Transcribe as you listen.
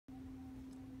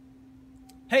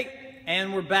Hey,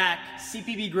 and we're back,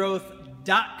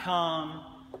 cpbgrowth.com.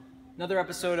 Another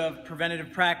episode of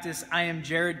Preventative Practice. I am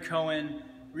Jared Cohen.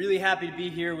 Really happy to be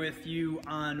here with you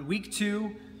on week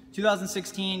 2,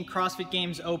 2016 CrossFit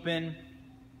Games Open.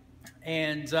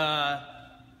 And I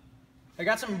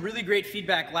got some really great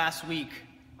feedback last week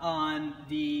on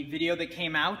the video that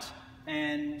came out.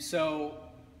 And so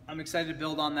I'm excited to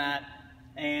build on that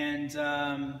and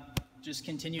just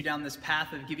continue down this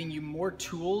path of giving you more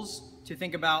tools to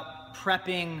think about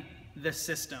prepping the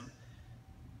system.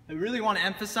 I really want to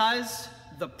emphasize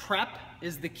the prep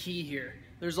is the key here.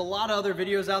 There's a lot of other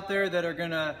videos out there that are going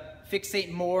to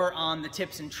fixate more on the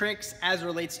tips and tricks as it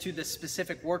relates to the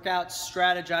specific workouts,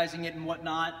 strategizing it and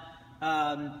whatnot.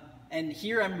 And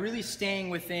here I'm really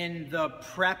staying within the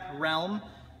prep realm,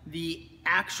 the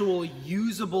actual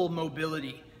usable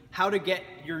mobility, how to get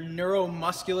your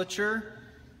neuromusculature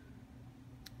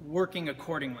working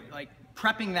accordingly, like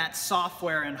prepping that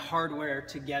software and hardware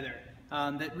together.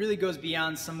 That really goes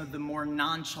beyond some of the more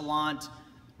nonchalant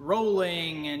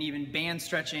rolling and even band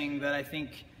stretching that I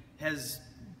think has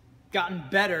gotten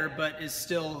better but is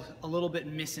still a little bit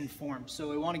misinformed.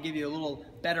 So I want to give you a little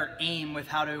better aim with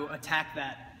how to attack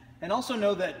that. And also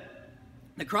know that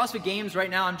the CrossFit Games right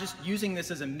now, I'm just using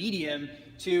this as a medium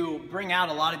to bring out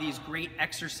a lot of these great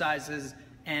exercises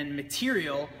and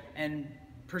material and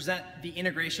present the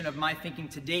integration of my thinking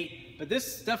to date. But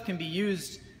this stuff can be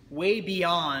used way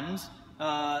beyond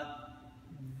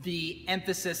the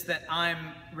emphasis that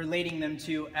I'm relating them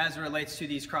to as it relates to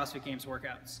these CrossFit Games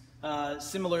workouts.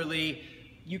 Similarly,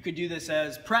 you could do this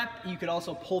as prep. You could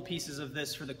also pull pieces of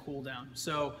this for the cool down.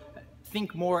 So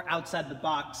think more outside the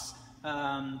box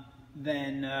than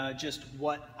just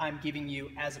what I'm giving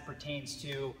you as it pertains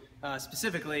to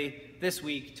specifically this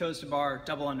week, toes to bar,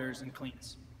 double unders, and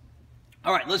cleans.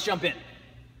 All right, let's jump in.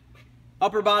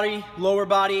 Upper body, lower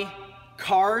body,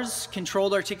 CARs,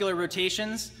 controlled articular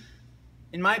rotations.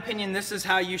 In my opinion, this is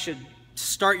how you should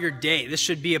start your day. This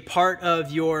should be a part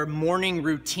of your morning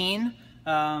routine.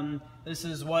 This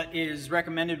is what is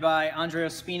recommended by Andrea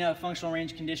Spina of Functional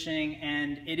Range Conditioning,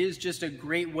 and it is just a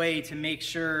great way to make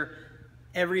sure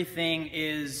everything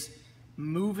is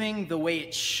moving the way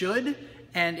it should.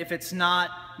 And if it's not,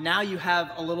 now you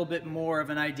have a little bit more of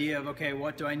an idea of, okay,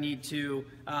 what do I need to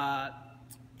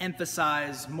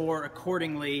emphasize more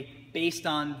accordingly based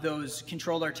on those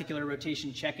controlled articular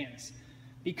rotation check-ins.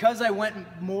 Because I went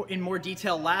in more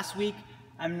detail last week,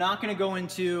 I'm not going to go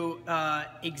into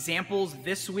examples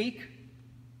this week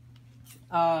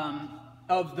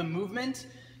of the movement.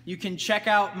 You can check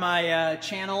out my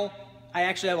channel. I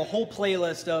actually have a whole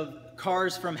playlist of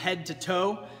CARs from head to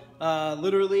toe,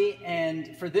 literally,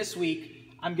 and for this week,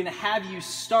 I'm going to have you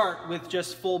start with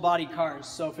just full body CARs.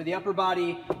 So for the upper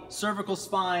body, cervical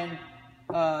spine,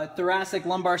 thoracic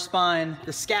lumbar spine,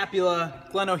 the scapula,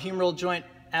 glenohumeral joint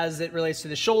as it relates to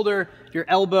the shoulder, your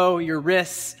elbow, your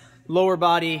wrists, lower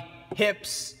body,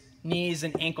 hips, knees,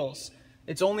 and ankles.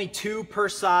 It's only 2 per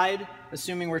side,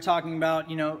 assuming we're talking about,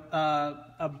 you know,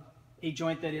 a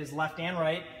joint that is left and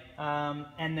right,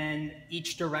 and then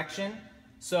each direction.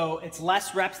 So it's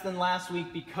less reps than last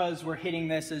week because we're hitting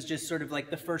this as just sort of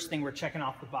like the first thing we're checking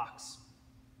off the box.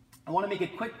 I want to make a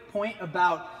quick point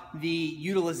about the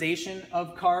utilization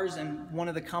of CARs and one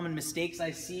of the common mistakes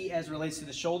I see as it relates to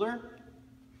the shoulder.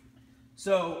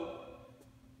 So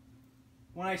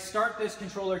when I start this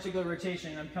controlled articular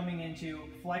rotation, I'm coming into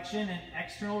flexion and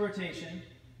external rotation.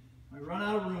 I run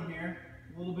out of room here,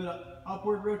 a little bit of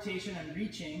upward rotation, I'm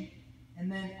reaching,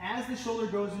 and then as the shoulder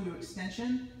goes into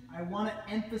extension, I want to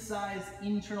emphasize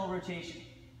internal rotation.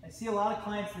 I see a lot of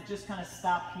clients that just kind of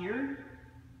stop here.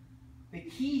 The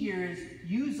key here is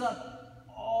use up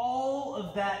all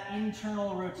of that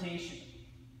internal rotation.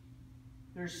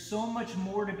 There's so much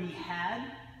more to be had,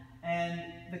 and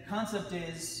the concept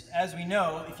is, as we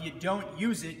know, if you don't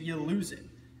use it, you lose it.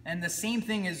 And the same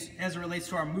thing is as it relates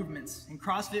to our movements. In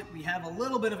CrossFit, we have a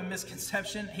little bit of a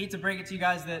misconception. I hate to break it to you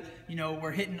guys that, you know,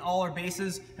 we're hitting all our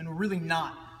bases, and we're really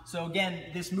not. So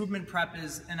again, this movement prep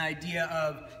is an idea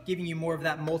of giving you more of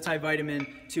that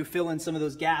multivitamin to fill in some of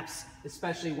those gaps,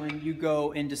 especially when you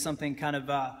go into something kind of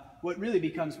what really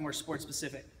becomes more sport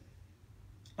specific.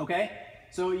 Okay,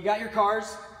 so you got your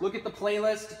CARs, look at the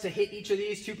playlist to hit each of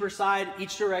these, 2 per side,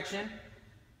 each direction.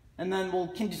 And then we'll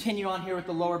continue on here with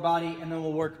the lower body, and then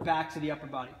we'll work back to the upper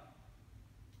body.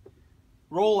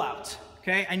 Rollout.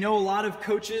 Okay, I know a lot of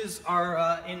coaches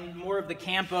are in more of the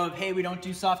camp of, hey, we don't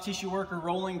do soft tissue work or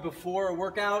rolling before a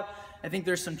workout. I think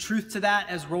there's some truth to that,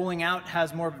 as rolling out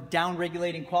has more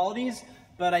down-regulating qualities.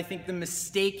 But I think the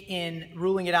mistake in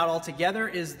ruling it out altogether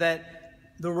is that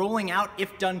the rolling out,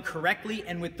 if done correctly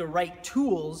and with the right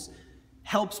tools,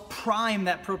 helps prime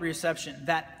that proprioception,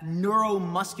 that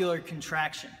neuromuscular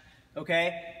contraction,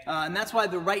 okay? And that's why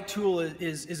the right tool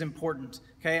is important,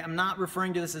 okay? I'm not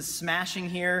referring to this as smashing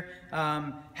here.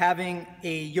 Having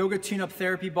a yoga tune-up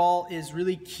therapy ball is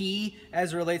really key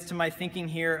as it relates to my thinking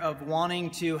here of wanting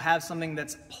to have something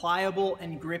that's pliable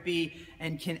and grippy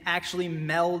and can actually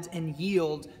meld and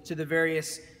yield to the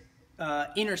various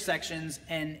intersections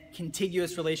and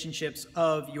contiguous relationships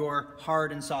of your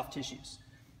hard and soft tissues.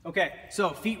 Okay,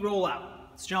 so feet roll out.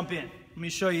 Let's jump in. Let me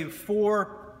show you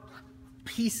 4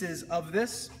 pieces of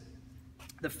this.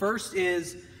 The first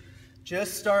is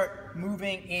just start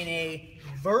moving in a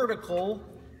vertical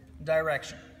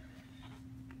direction.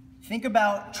 Think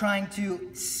about trying to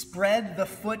spread the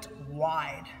foot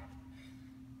wide.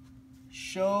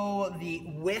 Show the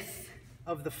width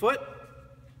of the foot.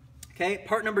 Okay,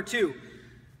 part number 2,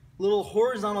 little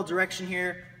horizontal direction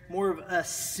here, more of a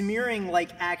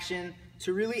smearing-like action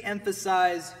to really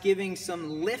emphasize giving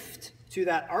some lift to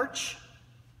that arch.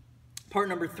 Part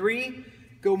number 3,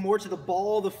 go more to the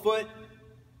ball of the foot,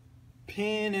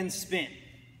 pin and spin.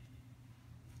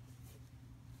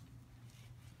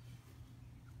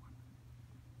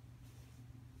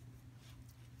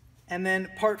 And then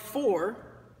part 4,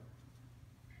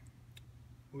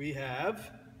 we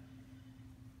have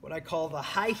what I call the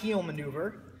high heel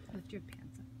maneuver. Lift your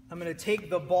pants up. I'm going to take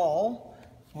the ball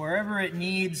wherever it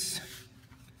needs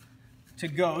to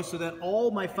go so that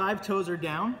all my 5 toes are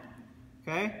down,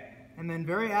 okay? And then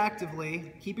very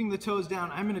actively, keeping the toes down,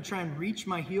 I'm going to try and reach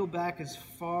my heel back as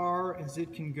far as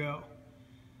it can go.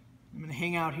 I'm going to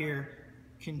hang out here,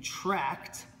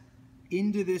 contract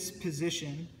into this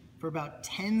position for about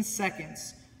 10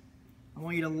 seconds. I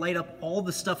want you to light up all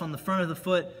the stuff on the front of the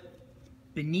foot,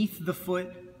 beneath the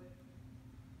foot,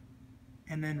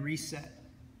 and then reset.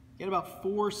 Get about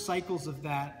 4 cycles of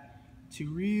that to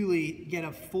really get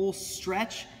a full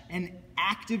stretch and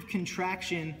active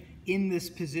contraction in this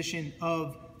position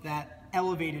of that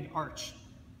elevated arch.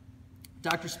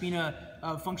 Dr. Spina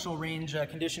of Functional Range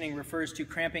Conditioning refers to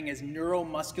cramping as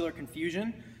neuromuscular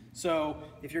confusion. So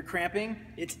if you're cramping,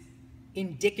 it's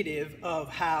indicative of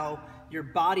how your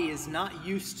body is not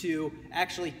used to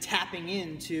actually tapping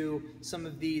into some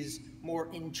of these more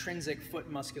intrinsic foot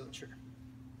musculature.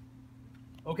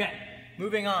 Okay,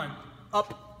 moving on.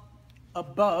 Up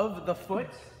above the foot,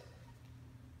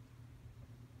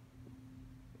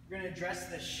 we're going to address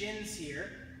the shins here.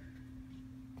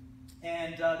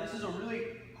 And this is a really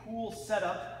cool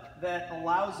setup that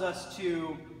allows us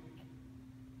to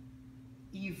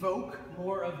evoke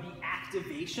more of the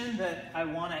activation that I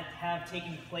want to have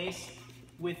taking place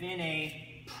within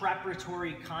a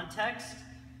preparatory context.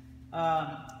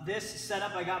 This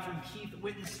setup I got from Keith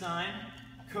Wittenstein,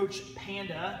 Coach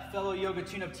Panda, fellow yoga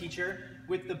tune-up teacher,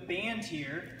 with the band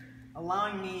here,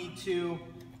 allowing me to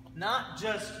not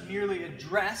just merely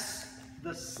address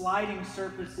the sliding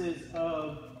surfaces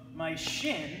of my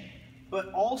shin,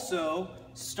 but also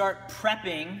start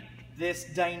prepping this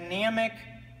dynamic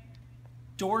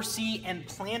dorsi and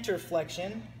plantar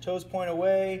flexion. Toes point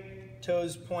away,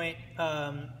 toes point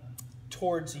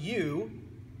towards you,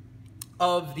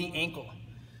 of the ankle.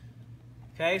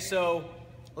 Okay, so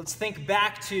let's think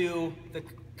back to the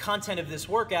content of this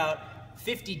workout.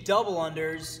 50 double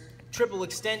unders, triple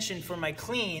extension for my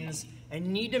cleans. I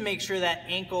need to make sure that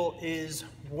ankle is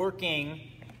working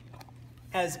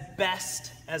as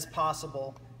best as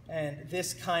possible. And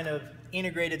this kind of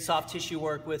integrated soft tissue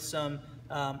work with some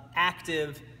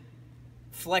active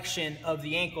flexion of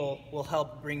the ankle will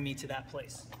help bring me to that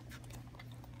place.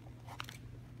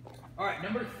 All right,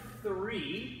 number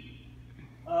 3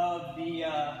 of the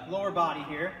lower body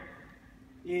here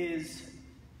is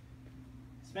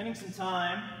spending some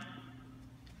time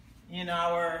in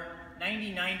our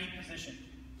 90-90 position.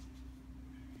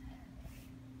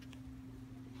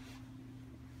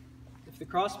 If the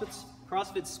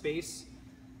CrossFit space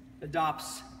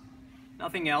adopts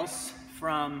nothing else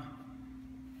from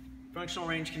functional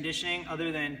range conditioning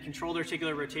other than controlled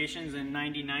articular rotations and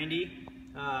 90-90,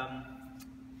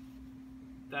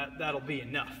 that'll be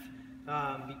enough.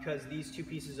 Because these 2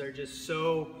 pieces are just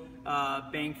so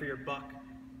bang for your buck.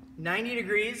 90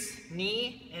 degrees,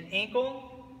 knee and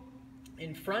ankle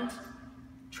in front,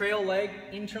 trail leg,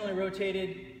 internally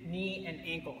rotated knee and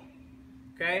ankle,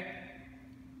 okay?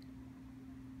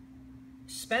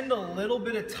 Spend a little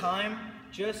bit of time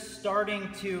just starting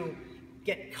to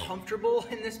get comfortable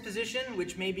in this position,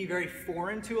 which may be very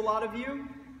foreign to a lot of you.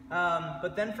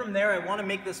 But then from there, I want to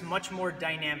make this much more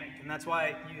dynamic, and that's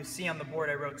why you see on the board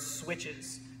I wrote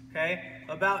switches, okay?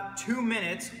 About 2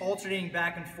 minutes alternating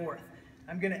back and forth.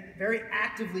 I'm going to very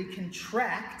actively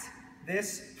contract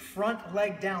this front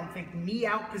leg down, think knee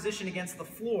out position against the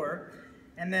floor,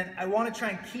 and then I want to try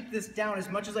and keep this down as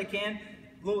much as I can.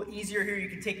 A little easier here, you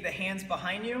can take the hands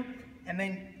behind you, and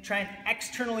then try and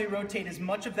externally rotate as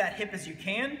much of that hip as you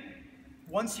can.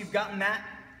 Once you've gotten that,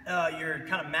 your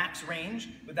kind of max range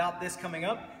without this coming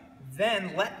up,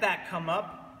 then let that come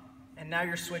up, and now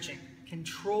you're switching.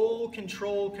 Control,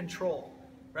 control, control,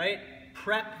 right?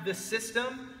 Prep the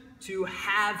system to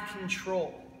have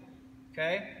control,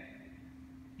 okay?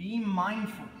 Be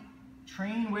mindful.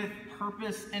 Train with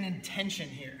purpose and intention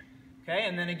here, okay?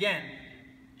 And then again,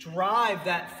 drive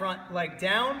that front leg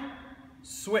down,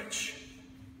 switch.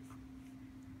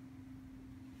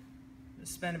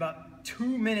 Spend about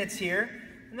 2 minutes here,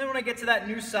 and then when I get to that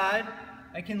new side,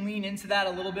 I can lean into that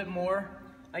a little bit more.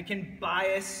 I can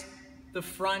bias the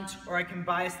front, or I can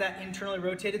bias that internally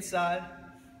rotated side.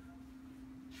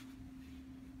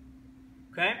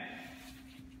 Okay?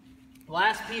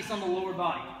 Last piece on the lower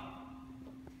body.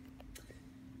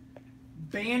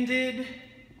 Banded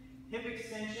hip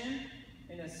extension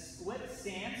in a split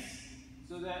stance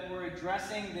so that we're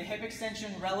addressing the hip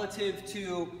extension relative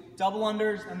to double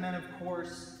unders, and then of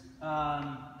course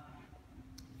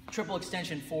triple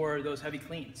extension for those heavy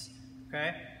cleans,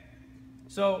 okay?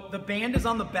 So the band is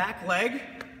on the back leg.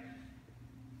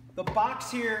 The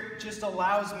box here just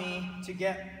allows me to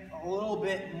get a little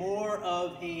bit more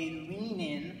of a lean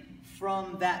in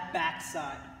from that back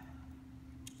side.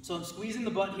 So I'm squeezing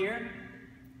the butt here,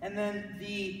 and then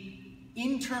the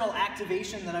internal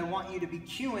activation that I want you to be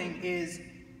cueing is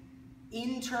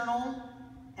internal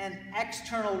and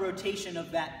external rotation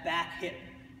of that back hip,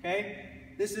 okay?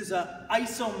 This is an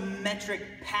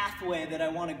isometric pathway that I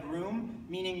want to groom,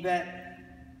 meaning that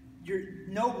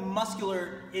no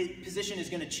muscular position is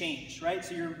going to change, right?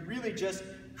 So you're really just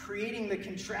creating the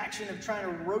contraction of trying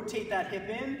to rotate that hip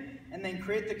in, and then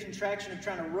create the contraction of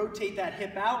trying to rotate that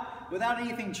hip out without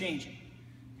anything changing,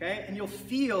 okay? And you'll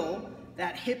feel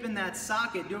that hip in that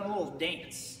socket doing a little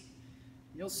dance.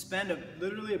 You'll spend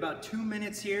literally about 2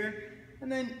 minutes here,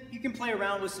 and then you can play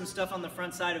around with some stuff on the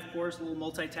front side, of course, a little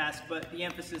multitask, but the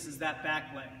emphasis is that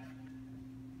back leg.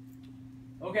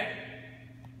 Okay.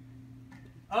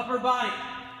 Upper body.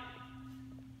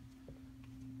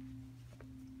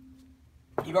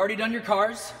 You've already done your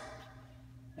cars.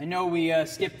 I know we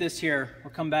skipped this here.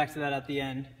 We'll come back to that at the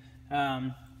end.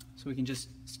 So we can just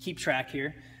keep track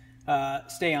here.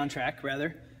 Stay on track,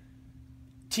 rather.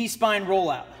 T-spine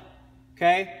rollout.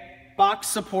 Okay? Box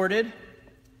supported.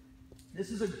 This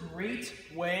is a great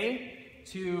way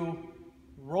to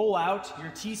roll out your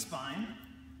T-spine,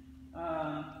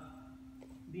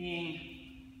 being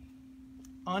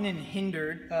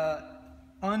unhindered by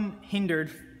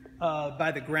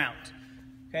the ground.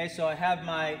 Okay, so I have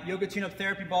my Yoga Tune-Up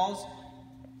Therapy balls.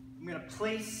 I'm going to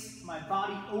place my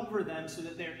body over them so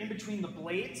that they're in between the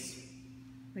blades.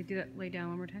 Wait, do that. Lay down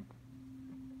one more time.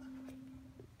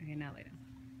 Okay, now lay down.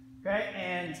 Okay,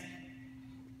 and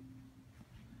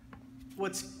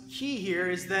what's key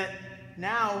here is that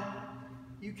now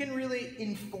you can really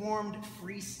informed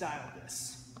freestyle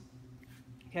this.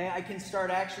 Okay, I can start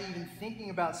actually even thinking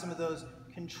about some of those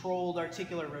controlled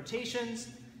articular rotations.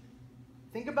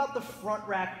 Think about the front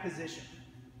rack position,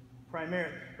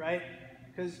 primarily, right?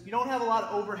 Because you don't have a lot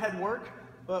of overhead work,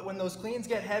 but when those cleans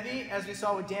get heavy, as we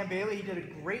saw with Dan Bailey, he did a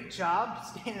great job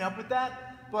standing up with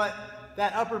that, but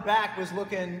that upper back was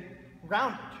looking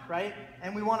rounded, right?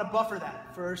 And we want to buffer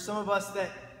that. For some of us that,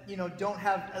 don't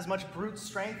have as much brute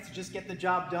strength to just get the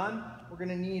job done, we're going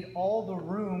to need all the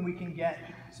room we can get.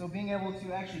 So being able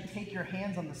to actually take your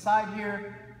hands on the side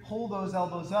here, pull those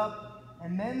elbows up,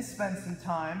 and then spend some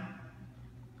time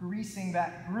greasing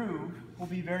that groove will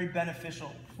be very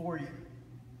beneficial for you.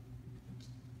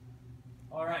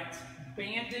 All right,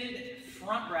 banded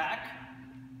front rack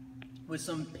with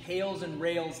some pails and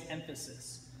rails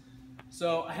emphasis.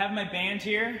 So I have my band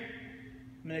here.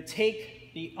 I'm going to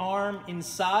take the arm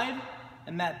inside,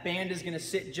 and that band is going to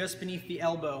sit just beneath the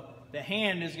elbow. The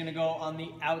hand is going to go on the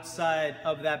outside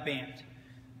of that band.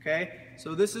 Okay,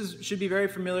 so this should be very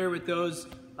familiar with those.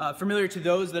 Familiar to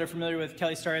those that are familiar with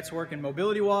Kelly Starrett's work in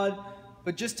MobilityWOD,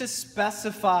 but just to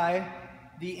specify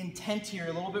the intent here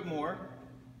a little bit more,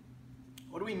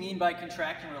 what do we mean by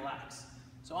contract and relax?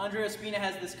 So Andrea Spina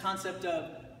has this concept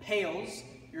of pails,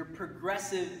 your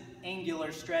progressive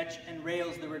angular stretch, and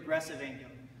rails, the regressive angular.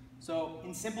 So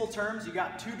in simple terms, you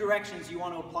got two directions you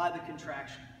want to apply the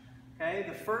contraction. Okay,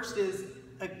 the first is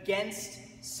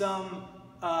against some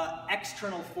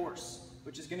external force,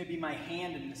 which is going to be my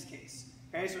hand in this case.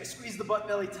 Okay, so I squeeze the butt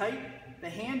belly tight, the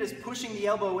hand is pushing the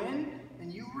elbow in,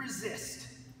 and you resist.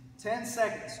 10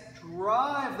 seconds.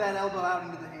 Drive that elbow out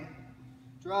into the hand.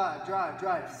 drive, drive,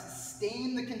 drive.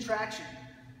 Sustain the contraction.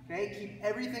 Okay, keep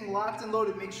everything locked and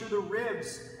loaded. Make sure the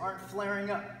ribs aren't flaring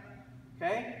up.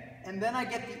 Okay, and then I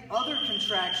get the other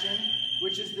contraction,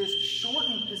 which is this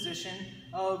shortened position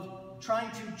of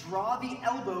trying to draw the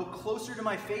elbow closer to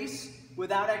my face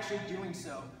without actually doing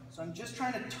so. So I'm just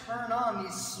trying to turn on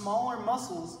these smaller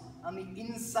muscles on the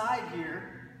inside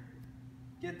here.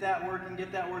 Get that working,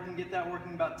 get that working, get that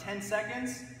working, about 10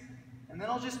 seconds. And then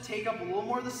I'll just take up a little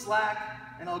more of the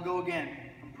slack and I'll go again.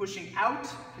 I'm pushing out,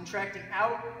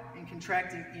 and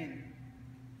contracting in.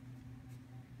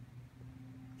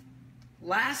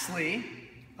 Lastly,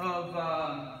 of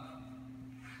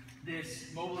this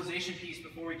mobilization piece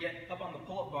before we get up on the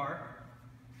pull-up bar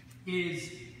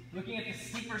is looking at the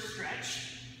sleeper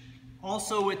stretch,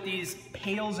 also with these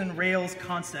pails and rails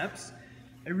concepts.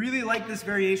 I really like this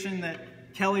variation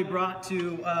that Kelly brought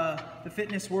to the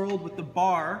fitness world with the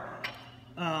bar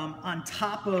on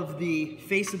top of the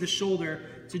face of the shoulder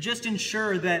to just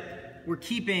ensure that we're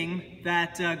keeping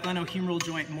that glenohumeral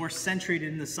joint more centrated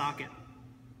in the socket.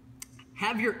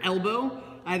 Have your elbow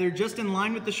either just in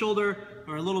line with the shoulder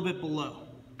or a little bit below,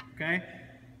 okay?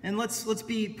 And let's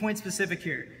be point specific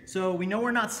here. So we know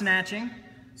we're not snatching,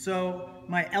 so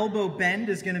my elbow bend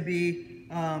is gonna be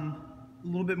a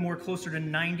little bit more closer to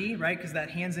 90, right? Because that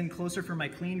hand's in closer for my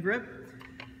clean grip.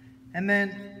 And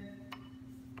then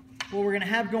what we're gonna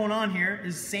have going on here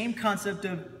is the same concept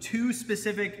of two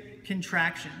specific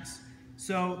contractions.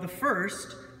 So the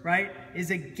first, right, is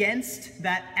against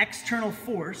that external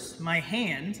force, my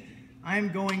hand, I'm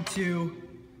going to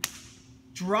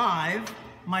drive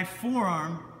my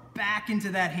forearm back into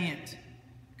that hand,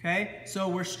 okay? So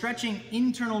we're stretching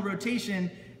internal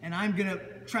rotation and I'm gonna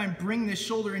try and bring this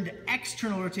shoulder into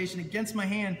external rotation against my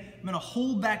hand. I'm gonna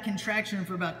hold that contraction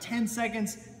for about 10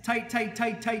 seconds, tight, tight,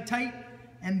 tight, tight, tight,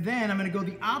 and then I'm gonna go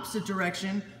the opposite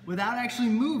direction without actually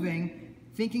moving,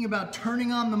 thinking about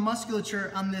turning on the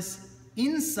musculature on this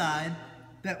inside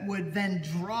that would then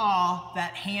draw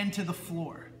that hand to the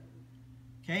floor.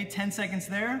 Okay, 10 seconds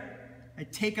there. I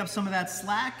take up some of that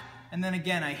slack, and then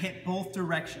again, I hit both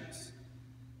directions.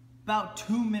 About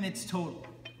 2 minutes total.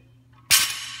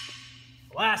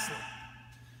 Lastly,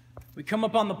 we come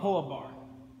up on the pull-up bar,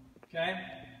 okay?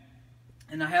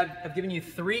 And I've given you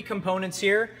 3 components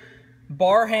here: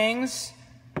 bar hangs,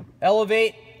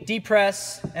 elevate,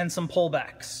 depress, and some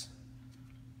pullbacks.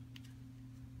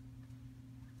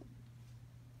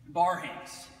 Bar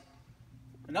hangs.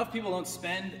 Enough people don't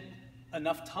spend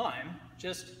enough time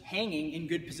just hanging in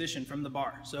good position from the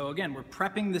bar. So again, we're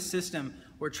prepping the system.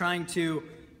 We're trying to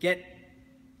get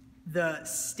the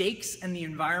stakes and the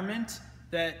environment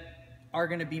that are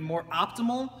going to be more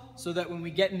optimal so that when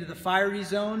we get into the fiery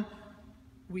zone,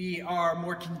 we are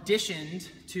more conditioned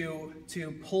to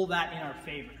pull that in our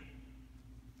favor.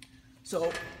 So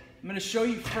I'm going to show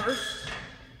you first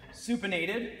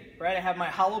supinated, right? I have my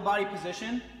hollow body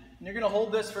position, and you're going to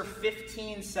hold this for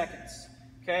 15 seconds.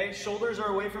 Okay, shoulders are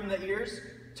away from the ears,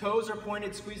 toes are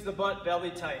pointed, squeeze the butt,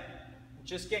 belly tight.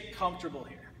 Just get comfortable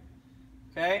here.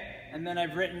 Okay, and then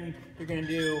I've written, you're gonna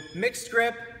do mixed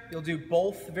grip, you'll do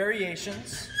both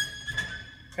variations.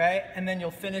 Okay, and then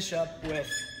you'll finish up with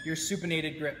your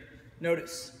supinated grip.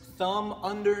 Notice, thumb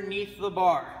underneath the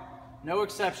bar. No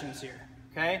exceptions here.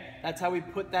 Okay, that's how we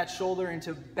put that shoulder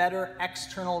into better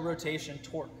external rotation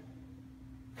torque.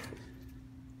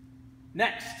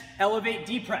 Next, elevate,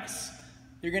 depress.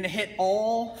 You're gonna hit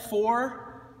all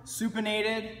 4,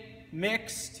 supinated,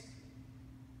 mixed,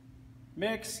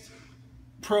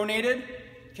 pronated.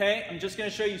 Okay, I'm just gonna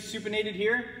show you supinated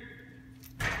here.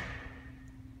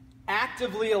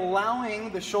 Actively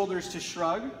allowing the shoulders to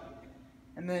shrug,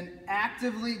 and then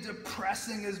actively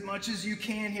depressing as much as you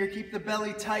can here. Keep the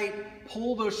belly tight,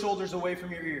 pull those shoulders away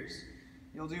from your ears.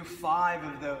 You'll do 5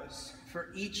 of those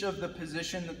for each of the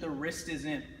position that the wrist is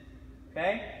in.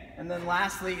 Okay? And then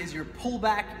lastly is your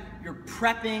pullback. You're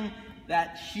prepping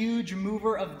that huge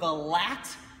mover of the lat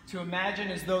to imagine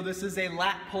as though this is a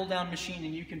lat pull down machine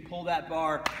and you can pull that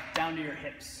bar down to your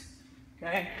hips.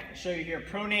 Okay? I'll show you here.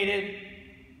 Pronated,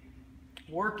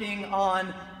 working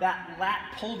on that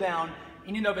lat pull down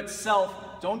in and of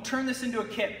itself. Don't turn this into a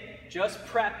kip. Just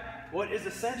prep what is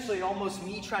essentially almost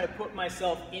me trying to put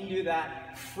myself into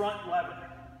that front lever.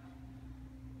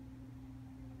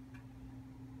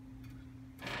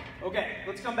 Okay,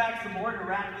 let's come back to the board to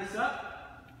wrap this up.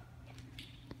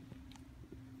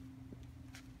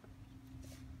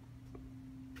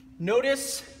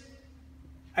 Notice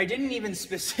I didn't even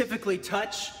specifically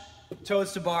touch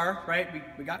toes to bar, right?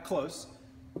 We got close.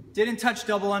 Didn't touch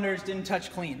double unders, didn't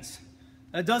touch cleans.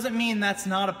 That doesn't mean that's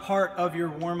not a part of your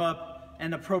warm-up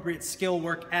and appropriate skill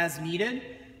work as needed,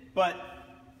 but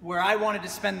where I wanted to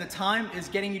spend the time is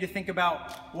getting you to think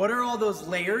about what are all those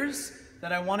layers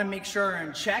that I want to make sure are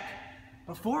in check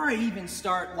before I even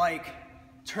start like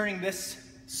turning this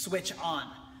switch on.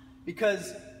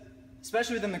 Because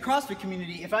especially within the CrossFit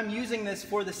community, if I'm using this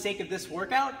for the sake of this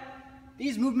workout,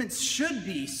 these movements should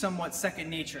be somewhat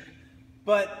second nature.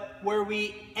 But where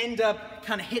we end up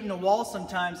kind of hitting a wall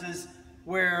sometimes is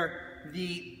where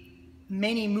the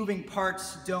many moving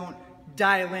parts don't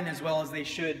dial in as well as they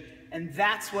should. And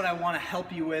that's what I want to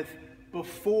help you with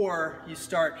before you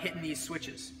start hitting these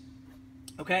switches.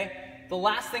 Okay? The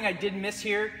last thing I did miss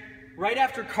here, right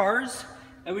after cars,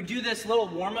 I would do this little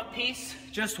warm-up piece,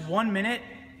 just 1 minute.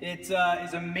 It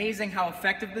is amazing how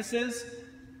effective this is.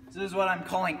 This is what I'm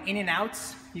calling in and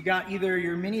outs. You got either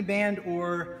your mini band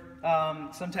or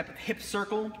some type of hip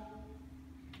circle.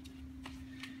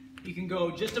 You can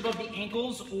go just above the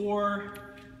ankles or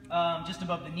just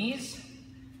above the knees.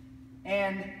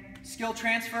 And skill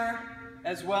transfer,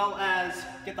 as well as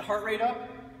get the heart rate up,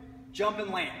 jump and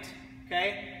land,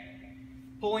 okay?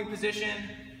 Pulling position,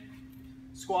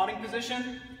 squatting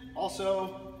position.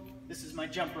 Also, this is my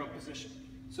jump rope position.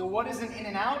 So what is an in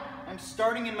and out? I'm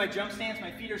starting in my jump stance,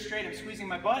 my feet are straight, I'm squeezing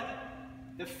my butt.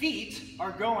 The feet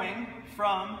are going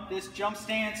from this jump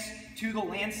stance to the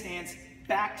land stance,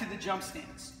 back to the jump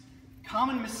stance.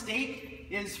 Common mistake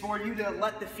is for you to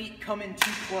let the feet come in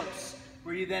too close,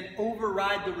 where you then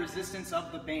override the resistance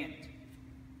of the band.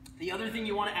 The other thing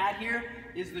you want to add here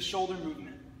is the shoulder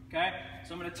movement, okay?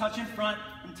 So I'm going to touch in front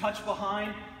and touch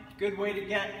behind. Good way to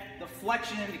get the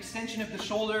flexion and extension of the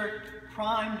shoulder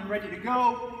primed and ready to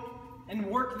go, and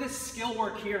work this skill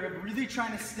work here of really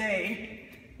trying to stay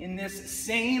in this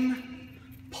same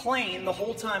plane the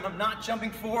whole time. I'm not jumping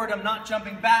forward, I'm not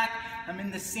jumping back, I'm in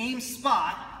the same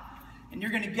spot, and you're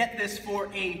going to get this for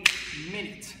a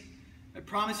minute. I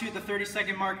promise you at the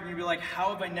 30-second mark, you're going to be like,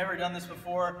 how have I never done this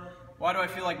before? Why do I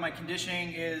feel like my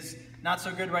conditioning is not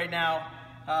so good right now?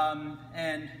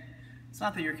 And it's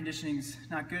not that your conditioning is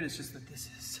not good, it's just that this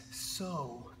is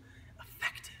so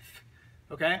effective.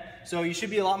 Okay? So you should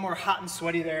be a lot more hot and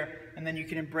sweaty there, and then you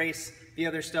can embrace the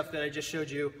other stuff that I just showed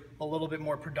you a little bit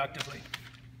more productively.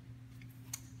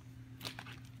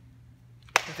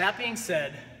 With that being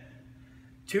said,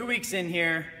 2 weeks in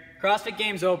here, CrossFit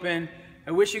Games open.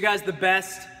 I wish you guys the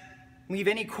best. Leave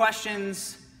any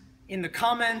questions in the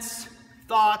comments,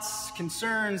 thoughts,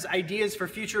 concerns, ideas for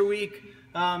future week.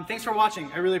 Thanks for watching.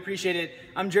 I really appreciate it.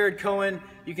 I'm Jared Cohen.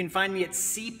 You can find me at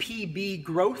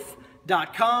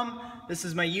cpbgrowth.com. This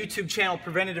is my YouTube channel,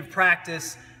 Preventative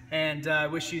Practice, and I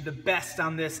wish you the best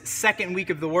on this second week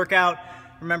of the workout.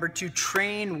 Remember to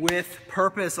train with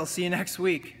purpose. I'll see you next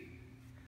week.